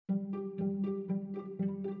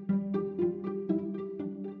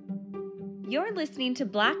You're listening to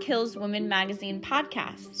Black Hills Women Magazine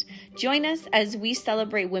podcast. Join us as we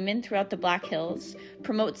celebrate women throughout the Black Hills,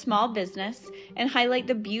 promote small business, and highlight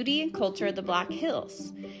the beauty and culture of the Black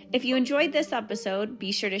Hills. If you enjoyed this episode,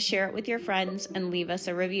 be sure to share it with your friends and leave us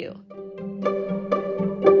a review.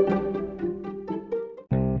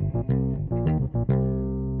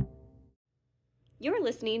 You're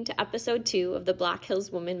listening to episode 2 of the Black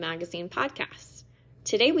Hills Women Magazine podcast.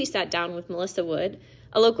 Today we sat down with Melissa Wood,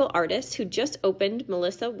 a local artist who just opened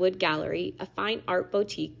Melissa Wood Gallery, a fine art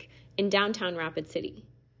boutique in downtown Rapid City.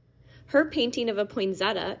 Her painting of a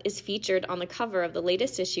poinsettia is featured on the cover of the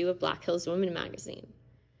latest issue of Black Hills Women Magazine.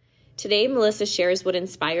 Today, Melissa shares what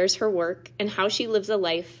inspires her work and how she lives a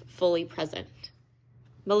life fully present.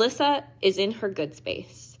 Melissa is in her good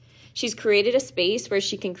space. She's created a space where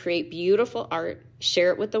she can create beautiful art,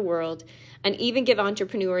 share it with the world, and even give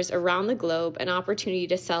entrepreneurs around the globe an opportunity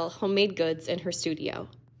to sell homemade goods in her studio.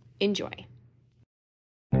 Enjoy.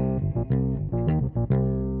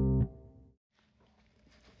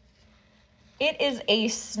 It is a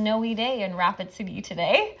snowy day in Rapid City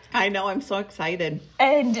today. I know, I'm so excited.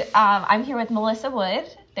 And I'm here with Melissa Wood.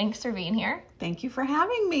 Thanks for being here. Thank you for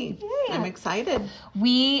having me. Yeah. I'm excited.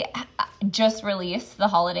 We just released the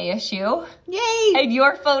holiday issue. Yay! And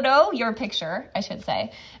your photo, your picture, I should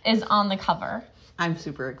say, is on the cover. I'm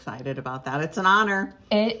super excited about that. It's an honor.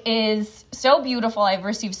 It is so beautiful. I've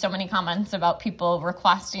received so many comments about people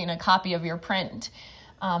requesting a copy of your print.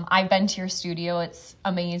 I've been to your studio. It's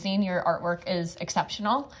amazing. Your artwork is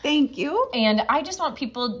exceptional. Thank you. And I just want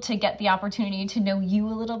people to get the opportunity to know you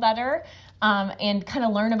a little better and kind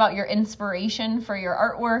of learn about your inspiration for your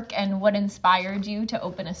artwork and what inspired you to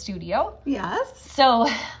open a studio. Yes. So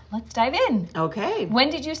let's dive in. Okay.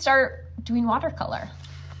 When did you start doing watercolor?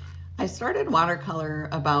 I started watercolor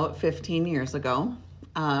about 15 years ago.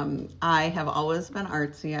 I have always been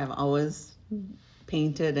artsy. I've always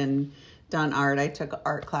painted and done art. I took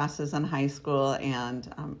art classes in high school,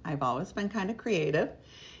 and I've always been kind of creative.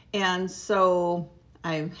 And so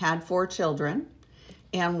I had 4 children.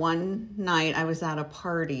 And one night I was at a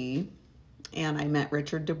party and I met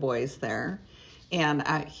Richard Du Bois there. And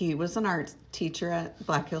he was an art teacher at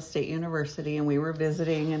Black Hills State University, and we were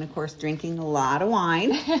visiting and, of course, drinking a lot of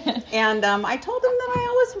wine. And I told him that I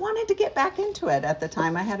always wanted to get back into it. At the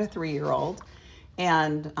time, I had a 3-year-old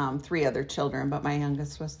and 3 other children, but my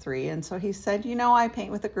youngest was 3. And so he said, you know, I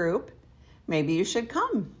paint with a group. Maybe you should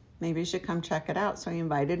come. Maybe you should come check it out. So he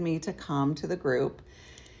invited me to come to the group.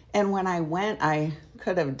 And when I went, I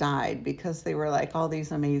could have died because they were like all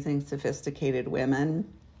these amazing, sophisticated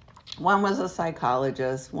women. One was a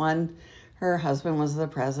psychologist. One, her husband was the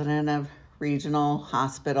president of regional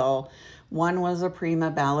hospital. One was a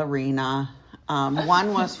prima ballerina.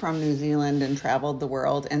 One was from New Zealand and traveled the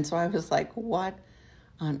world. And so I was like, what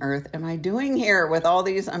on earth am I doing here with all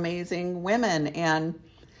these amazing women? And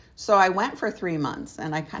so I went for 3 months,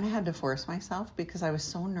 and I kind of had to force myself because I was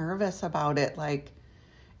so nervous about it. Like,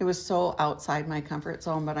 it was so outside my comfort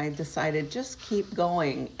zone, but I decided just keep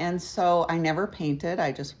going. And so I never painted.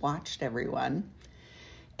 I just watched everyone.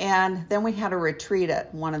 And then we had a retreat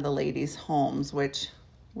at one of the ladies' homes, which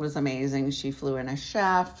was amazing. She flew in a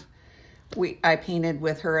chef. I painted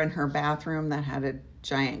with her in her bathroom that had a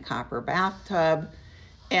giant copper bathtub.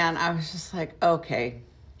 And I was just like, okay,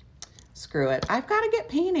 screw it. I've got to get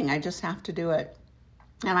painting. I just have to do it.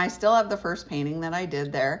 And I still have the first painting that I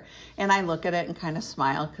did there. And I look at it and kind of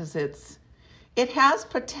smile because it has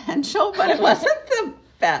potential, but it wasn't the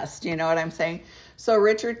best. You know what I'm saying? So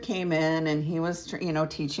Richard came in and he was,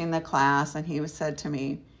 teaching the class, and he said to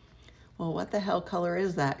me, well, what the hell color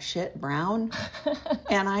is that? Shit brown?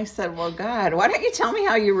 And I said, well, God, why don't you tell me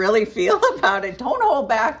how you really feel about it? Don't hold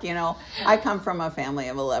back. I come from a family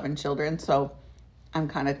of 11 children, so I'm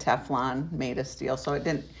kind of Teflon, made of steel. So it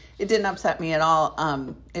didn't upset me at all.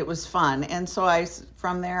 It was fun. And so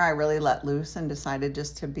from there, I really let loose and decided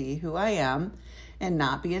just to be who I am and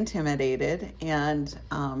not be intimidated and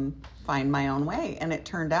find my own way. And it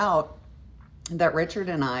turned out that Richard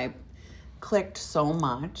and I clicked so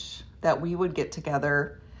much that we would get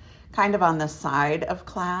together kind of on the side of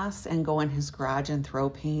class and go in his garage and throw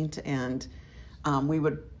paint. And we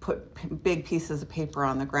would put big pieces of paper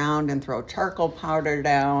on the ground and throw charcoal powder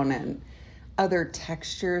down and other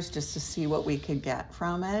textures just to see what we could get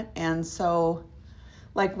from it. And so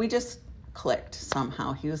we just clicked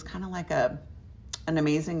somehow. He was kind of like an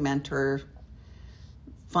amazing mentor,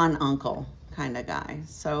 fun uncle kind of guy.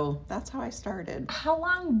 So that's how I started. How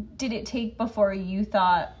long did it take before you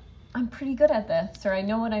thought, I'm pretty good at this, or I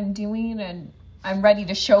know what I'm doing? And I'm ready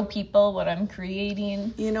to show people what I'm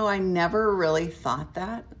creating. You know, I never really thought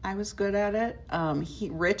that I was good at it.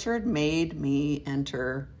 Richard made me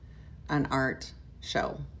enter an art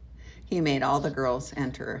show. He made all the girls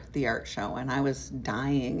enter the art show, and I was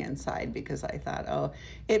dying inside because I thought, oh,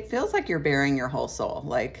 it feels like you're bearing your whole soul.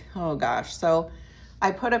 Like, oh gosh. So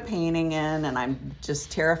I put a painting in, and I'm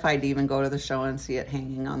just terrified to even go to the show and see it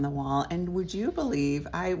hanging on the wall. And would you believe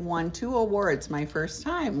I won 2 awards my first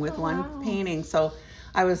time with one painting? So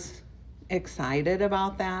I was excited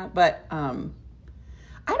about that. But I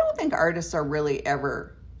don't think artists are really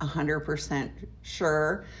ever 100%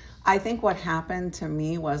 sure. I think what happened to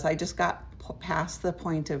me was I just got past the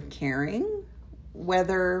point of caring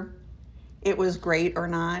whether it was great or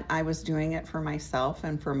not. I was doing it for myself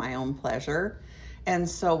and for my own pleasure. And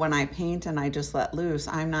so when I paint and I just let loose,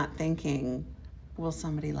 I'm not thinking, will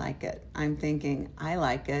somebody like it? I'm thinking, I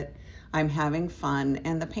like it. I'm having fun.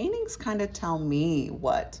 And the paintings kind of tell me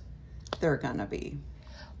what they're going to be.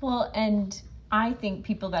 Well, and I think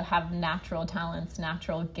people that have natural talents,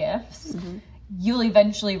 natural gifts, you'll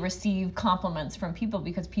eventually receive compliments from people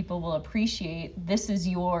because people will appreciate this is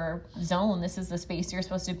your zone. This is the space you're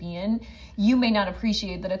supposed to be in. You may not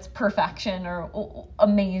appreciate that it's perfection or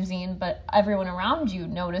amazing, but everyone around you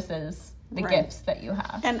notices the gifts that you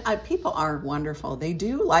have. And people are wonderful. They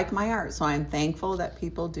do like my art. So I'm thankful that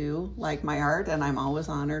people do like my art. And I'm always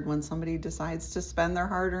honored when somebody decides to spend their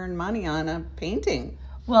hard-earned money on a painting.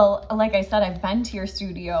 Well, like I said, I've been to your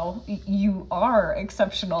studio. You are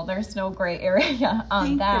exceptional. There's no gray area on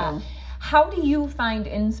Thank that. you. How do you find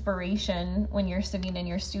inspiration when you're sitting in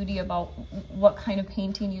your studio about what kind of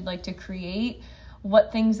painting you'd like to create?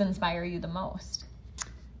 What things inspire you the most?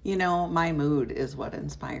 You know, my mood is what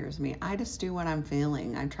inspires me. I just do what I'm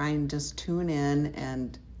feeling. I try and just tune in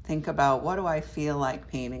and think about what do I feel like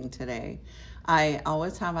painting today. I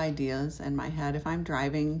always have ideas in my head. If I'm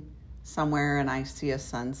driving somewhere and I see a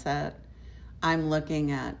sunset, I'm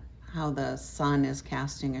looking at how the sun is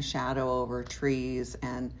casting a shadow over trees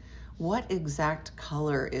and what exact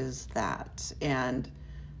color is that? And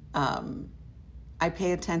I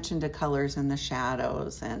pay attention to colors in the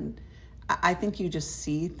shadows, and I think you just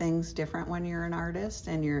see things different when you're an artist,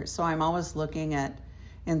 and so I'm always looking at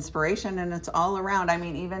inspiration, and it's all around. I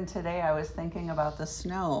mean, even today I was thinking about the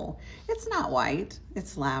snow. It's not white,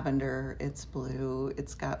 it's lavender, it's blue,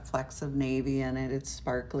 it's got flecks of navy in it, it's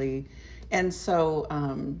sparkly. And so,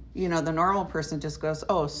 you know, the normal person just goes,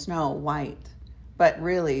 oh, snow, white. But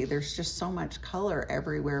really, there's just so much color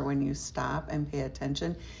everywhere when you stop and pay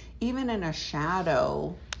attention. Even in a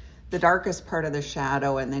shadow, the darkest part of the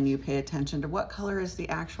shadow, and then you pay attention to what color is the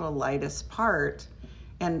actual lightest part.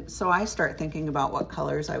 And so I start thinking about what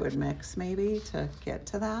colors I would mix maybe to get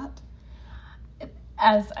to that.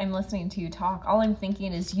 As I'm listening to you talk, all I'm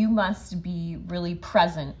thinking is you must be really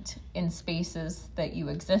present in spaces that you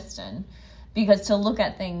exist in. Because to look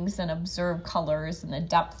at things and observe colors and the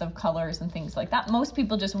depth of colors and things like that, most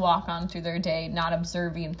people just walk on through their day not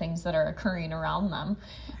observing things that are occurring around them.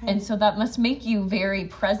 Right. And so that must make you very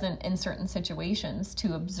present in certain situations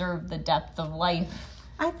to observe the depth of life.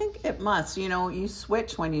 I think it must. You know, you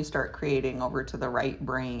switch when you start creating over to the right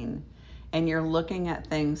brain, and you're looking at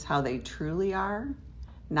things how they truly are,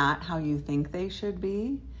 not how you think they should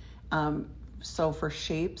be. So for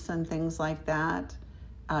shapes and things like that,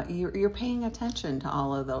 you're paying attention to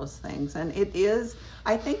all of those things. And it is,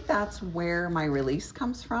 I think that's where my release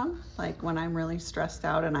comes from. Like when I'm really stressed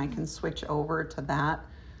out and I can switch over to that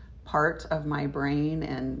part of my brain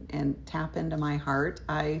and tap into my heart,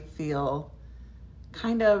 I feel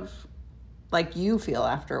kind of like you feel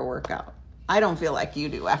after a workout. I don't feel like you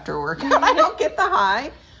do after a workout. I don't get the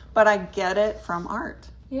high, but I get it from art.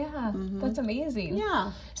 Yeah, That's amazing.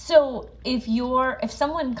 Yeah. So if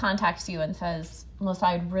someone contacts you and says, Melissa,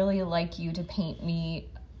 I'd really like you to paint me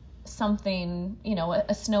something, you know,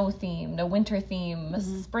 a snow theme, a winter theme, a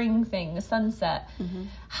spring thing, a sunset.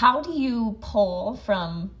 How do you pull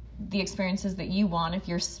from the experiences that you want if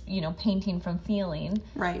you're, you know, painting from feeling,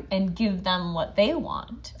 right, and give them what they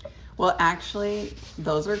want? Well, actually,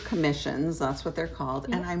 those are commissions. That's what they're called.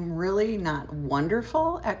 Yeah. And I'm really not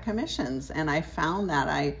wonderful at commissions. And I found that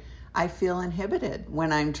I feel inhibited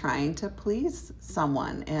when I'm trying to please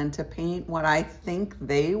someone and to paint what I think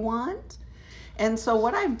they want. And so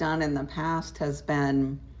what I've done in the past has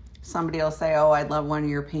been, somebody will say, oh, I'd love one of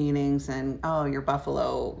your paintings, and oh, your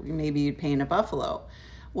buffalo, maybe you'd paint a buffalo.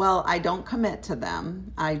 Well, I don't commit to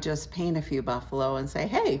them. I just paint a few buffalo and say,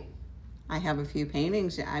 hey, I have a few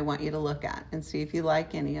paintings I want you to look at and see if you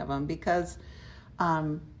like any of them, because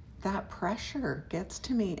that pressure gets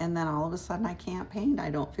to me, and then all of a sudden I can't paint. I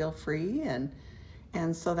don't feel free, and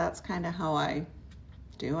And so that's kind of how I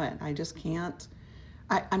do it. I just can't,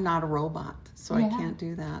 I'm not a robot, so I can't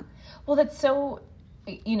do that. Well, that's so,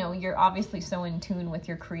 you're obviously so in tune with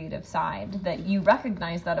your creative side that you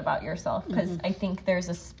recognize that about yourself, because I think there's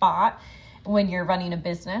a spot when you're running a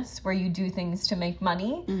business where you do things to make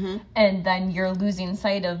money, and then you're losing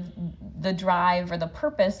sight of the drive or the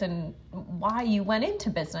purpose and why you went into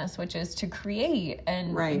business, which is to create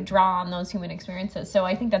and draw on those human experiences. So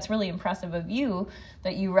I think that's really impressive of you,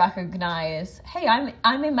 that you recognize, hey,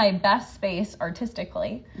 I'm in my best space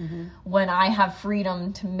artistically when I have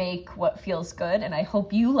freedom to make what feels good, and I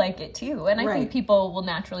hope you like it too. And I think people will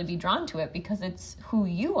naturally be drawn to it because it's who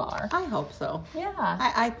you are. I hope so. Yeah.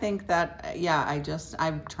 I think that,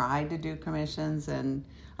 I've tried to do commissions and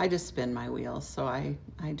I just spin my wheels, so I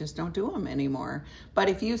just don't do them anymore. But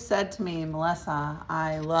if you said to me, Melissa,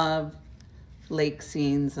 I love lake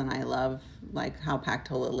scenes and I love like how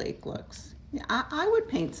Pactola Lake looks, I would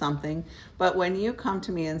paint something. But when you come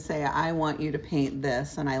to me and say, I want you to paint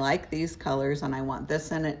this and I like these colors and I want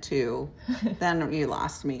this in it too, then you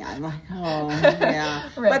lost me. I'm like, oh yeah.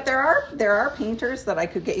 But there are painters that I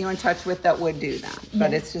could get you in touch with that would do that.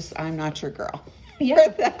 But it's just, I'm not your girl.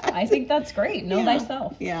 Yeah, I think that's great. Know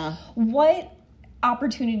thyself. Yeah. What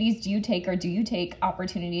opportunities do you take, or do you take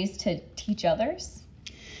opportunities to teach others?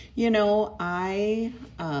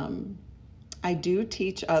 I do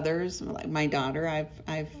teach others. Like my daughter,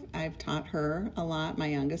 I've taught her a lot, my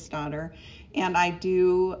youngest daughter, and I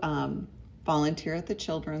do volunteer at the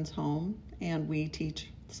children's home, and we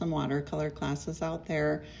teach some watercolor classes out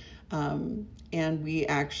there. And we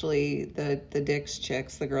actually, the Dick's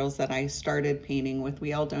Chicks, the girls that I started painting with,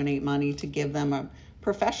 we all donate money to give them a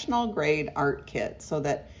professional grade art kit so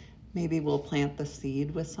that maybe we'll plant the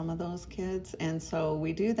seed with some of those kids. And so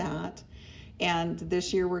we do that. And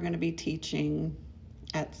this year we're going to be teaching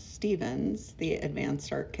at Stevens, the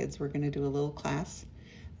advanced art kids. We're going to do a little class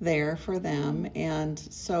there for them. And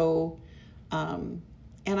so,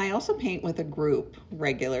 and I also paint with a group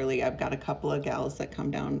regularly. I've got a couple of gals that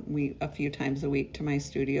come down a few times a week to my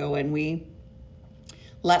studio, and we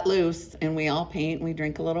let loose and we all paint and we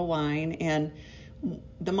drink a little wine. And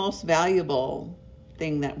the most valuable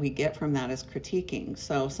thing that we get from that is critiquing.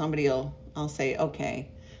 So I'll say,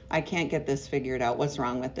 okay, I can't get this figured out. What's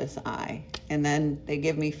wrong with this eye? And then they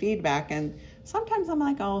give me feedback, and sometimes I'm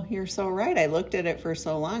like, oh, you're so right. I looked at it for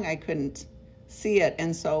so long I couldn't see it.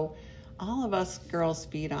 And so all of us girls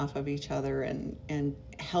feed off of each other and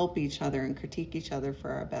help each other and critique each other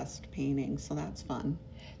for our best painting. So that's fun.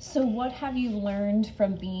 So what have you learned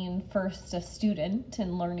from being first a student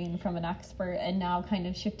and learning from an expert, and now kind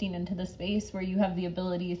of shifting into the space where you have the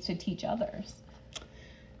abilities to teach others?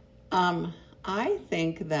 I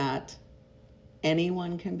think that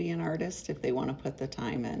anyone can be an artist if they want to put the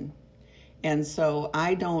time in. And so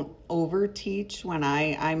I don't over teach when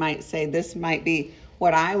I might say this might be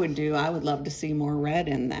what I would do. I would love to see more red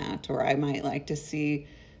in that, or I might like to see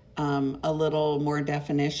a little more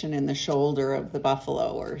definition in the shoulder of the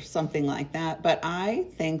buffalo or something like that. But I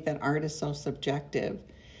think that art is so subjective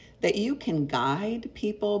that you can guide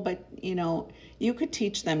people, but you could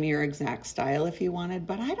teach them your exact style if you wanted,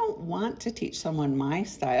 but I don't want to teach someone my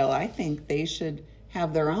style. I think they should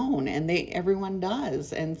have their own, and everyone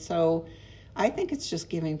does. And so I think it's just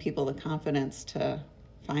giving people the confidence to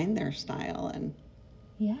find their style. And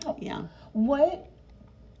yeah. What,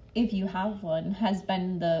 if you have one, has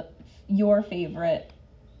been your favorite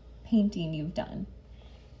painting you've done?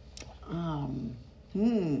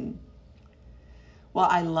 Well,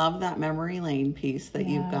 I love that memory lane piece that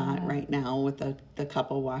you've got right now with the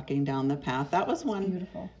couple walking down the path. That was one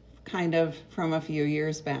beautiful, kind of from a few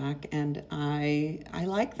years back, and I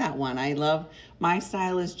like that one. My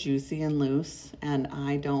style is juicy and loose, and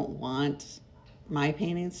I don't want my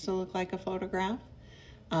paintings to look like a photograph.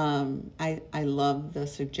 I love the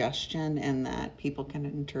suggestion and that people can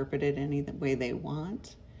interpret it any way they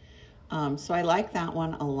want. So I like that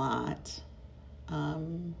one a lot.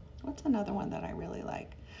 What's another one that I really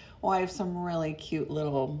like? Oh, I have some really cute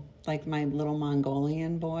little, like my little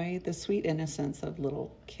Mongolian boy, the sweet innocence of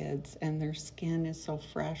little kids, and their skin is so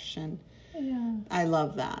fresh, and I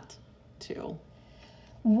love that too.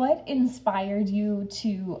 What inspired you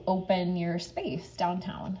to open your space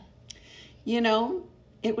downtown?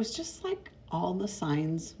 It was just like all the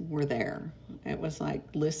signs were there. It was like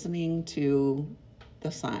listening to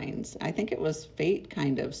the signs. I think it was fate,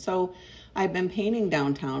 kind of. So I've been painting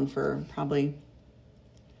downtown for probably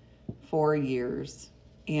 4 years.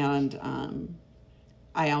 And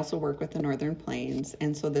I also work with the Northern Plains.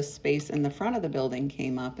 And so this space in the front of the building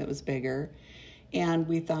came up. It was bigger. And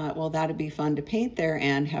we thought, well, that'd be fun to paint there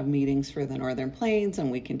and have meetings for the Northern Plains,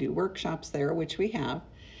 and we can do workshops there, which we have.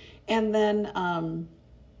 And then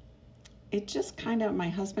it just kind of, my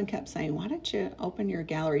husband kept saying, why don't you open your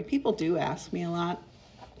gallery? People do ask me a lot,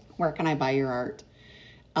 where can I buy your art?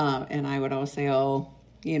 And I would always say,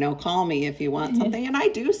 call me if you want something. And I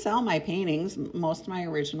do sell my paintings. Most of my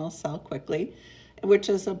originals sell quickly, which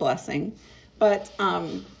is a blessing. But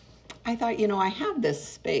I thought, I have this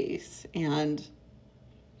space and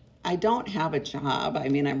I don't have a job. I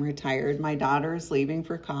mean, I'm retired. My daughter's leaving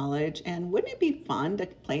for college. And wouldn't it be fun to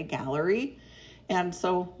play gallery? And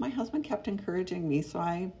so my husband kept encouraging me. So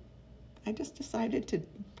I just decided to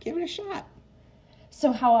give it a shot.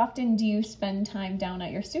 So how often do you spend time down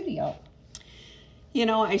at your studio?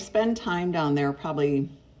 I spend time down there probably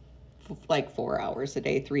like 4 hours a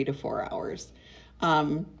day, 3 to 4 hours.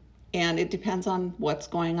 And it depends on what's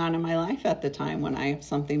going on in my life at the time. When I have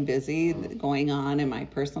something busy going on in my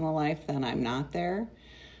personal life, then I'm not there.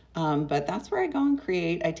 But that's where I go and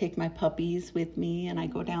create. I take my puppies with me and I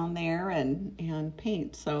go down there and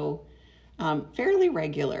paint. So fairly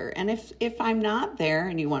regular. And if I'm not there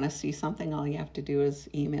and you want to see something, all you have to do is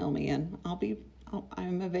email me and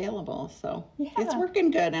I'm available. So It's working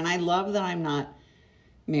good. And I love that I'm not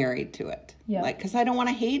married to it. Yeah. Because I don't want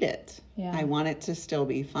to hate it. Yeah. I want it to still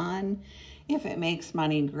be fun. If it makes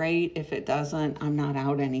money, great. If it doesn't, I'm not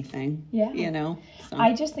out anything. Yeah. So.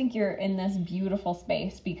 I just think you're in this beautiful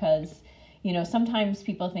space because, sometimes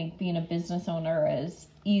people think being a business owner is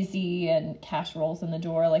easy and cash rolls in the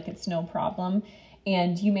door, like it's no problem.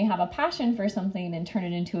 And you may have a passion for something and turn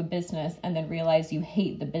it into a business and then realize you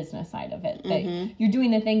hate the business side of it. That you're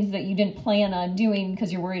doing the things that you didn't plan on doing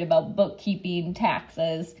because you're worried about bookkeeping,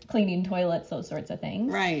 taxes, cleaning toilets, those sorts of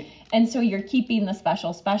things. Right. And so you're keeping the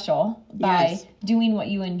special by doing what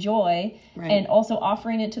you enjoy and also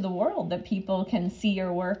offering it to the world that people can see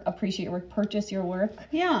your work, appreciate your work, purchase your work.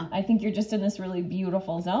 Yeah. I think you're just in this really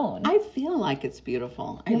beautiful zone. I feel like it's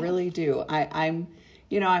beautiful. I really do. I'm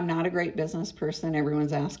not a great business person.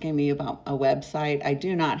 Everyone's asking me about a website. I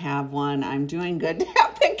do not have one. I'm doing good to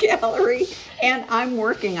have the gallery, and I'm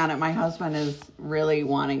working on it. My husband is really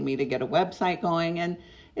wanting me to get a website going, and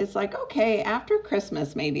it's like, okay, after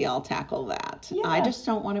Christmas, maybe I'll tackle that. Yeah. I just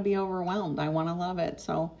don't want to be overwhelmed. I want to love it.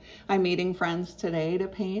 So I'm meeting friends today to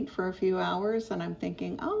paint for a few hours, and I'm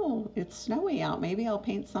thinking, it's snowy out. Maybe I'll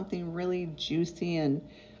paint something really juicy and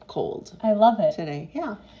cold. I love it. Today.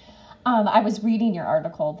 Yeah. I was reading your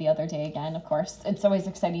article the other day again. Of course, it's always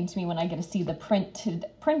exciting to me when I get to see the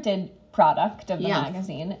printed product of the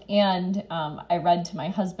magazine. And I read to my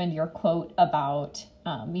husband your quote about,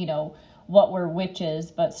 what were witches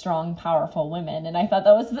but strong, powerful women. And I thought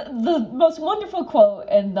that was the most wonderful quote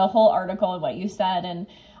in the whole article and what you said. And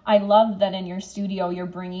I love that in your studio you're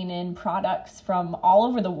bringing in products from all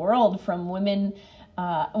over the world, from women.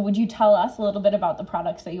 Would you tell us a little bit about the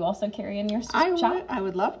products that you also carry in your shop? I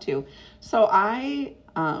would love to. So I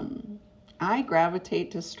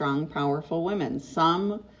gravitate to strong, powerful women.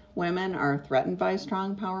 Some women are threatened by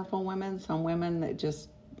strong, powerful women. Some women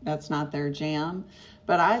that's not their jam.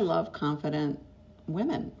 But I love confident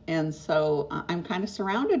women. And so I'm kind of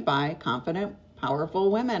surrounded by confident,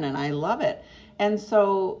 powerful women, and I love it. And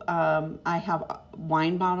so I have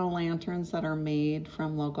wine bottle lanterns that are made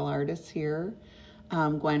from local artists here.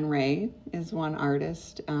 Gwen Ray is one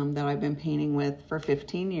artist that I've been painting with for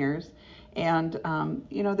 15 years. And,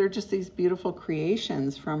 they're just these beautiful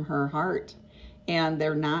creations from her heart. And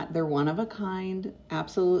they're one of a kind,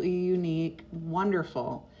 absolutely unique,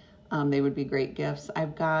 wonderful. They would be great gifts.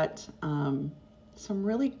 I've got some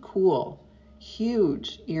really cool,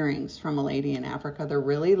 huge earrings from a lady in Africa. They're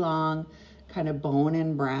really long, kind of bone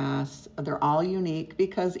and brass. They're all unique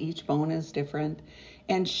because each bone is different.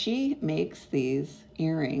 And she makes these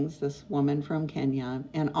earrings, this woman from Kenya,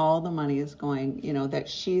 and all the money is going, that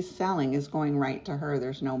she's selling is going right to her.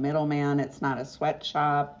 There's no middleman. It's not a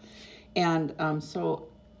sweatshop. And so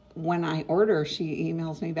when I order, she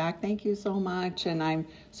emails me back, thank you so much. And I'm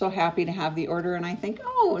so happy to have the order. And I think,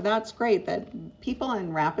 that's great that people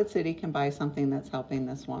in Rapid City can buy something that's helping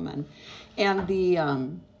this woman. And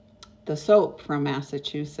the soap from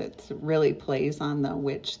Massachusetts really plays on the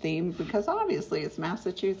witch theme because obviously it's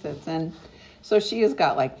Massachusetts. And so she has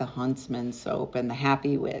got like the Huntsman soap and the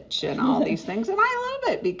Happy Witch and all these things. And I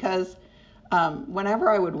love it because whenever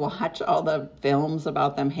I would watch all the films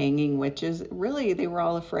about them hanging witches, really they were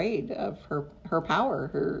all afraid of her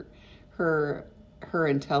power, her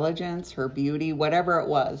intelligence, her beauty, whatever it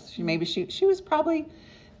was. She was probably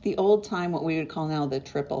the old time, what we would call now the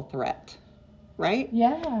triple threat. right?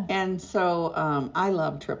 Yeah. And so I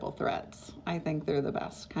love triple threats. I think they're the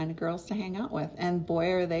best kind of girls to hang out with. And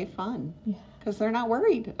boy, are they fun. Yeah. Because they're not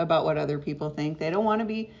worried about what other people think. They don't want to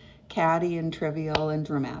be catty and trivial and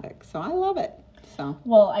dramatic. So I love it. So.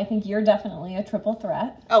 Well, I think you're definitely a triple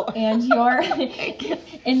threat. Oh. And you're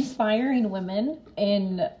inspiring women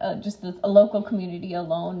in just a local community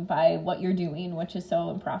alone by what you're doing, which is so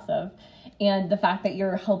impressive. And the fact that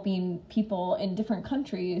you're helping people in different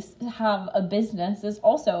countries have a business is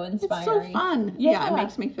also inspiring. It's so fun. Yeah, it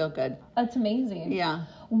makes me feel good. That's amazing. Yeah.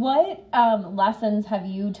 What lessons have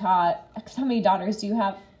you taught? How many daughters do you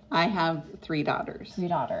have? I have 3 daughters. 3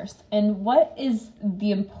 daughters. And what is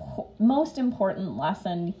the most important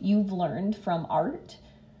lesson you've learned from art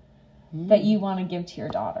that you want to give to your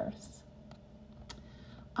daughters?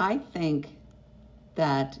 I think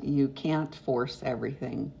that you can't force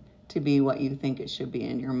everything to be what you think it should be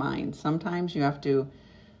in your mind. Sometimes you have to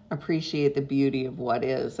appreciate the beauty of what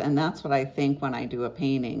is. And that's what I think when I do a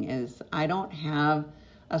painting is I don't have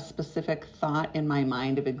a specific thought in my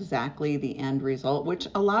mind of exactly the end result, which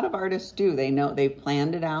a lot of artists do. They know they've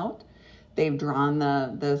planned it out. They've drawn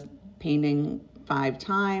the painting 5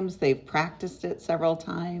 times. They've practiced it several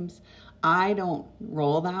times. I don't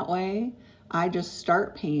roll that way. I just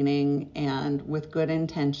start painting and with good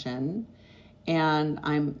intention, and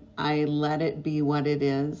I let it be what it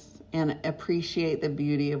is and appreciate the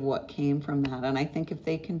beauty of what came from that. And I think if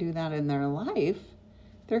they can do that in their life,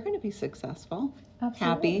 they're going to be successful.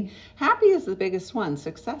 Absolutely. Happy is the biggest one.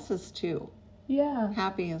 Success is 2. Yeah.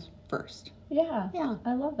 Happy is first. Yeah. Yeah.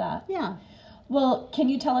 I love that. Yeah. Well, can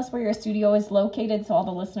you tell us where your studio is located so all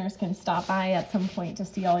the listeners can stop by at some point to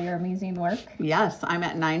see all your amazing work? Yes, I'm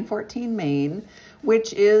at 914 Main,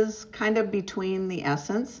 which is kind of between the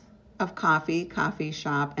Essence of Coffee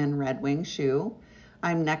Shop, and Red Wing Shoe.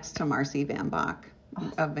 I'm next to Marcy Van Bach.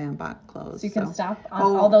 Of Van Bach clothes. So you can stop on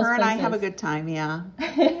all those her places. And I have a good time, yeah.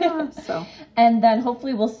 So. And then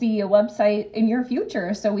hopefully we'll see a website in your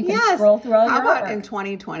future so we can scroll through all your artwork. How about in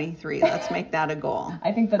 2023? Let's make that a goal.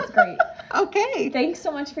 I think that's great. Okay. Thanks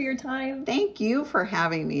so much for your time. Thank you for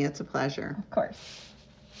having me. It's a pleasure. Of course.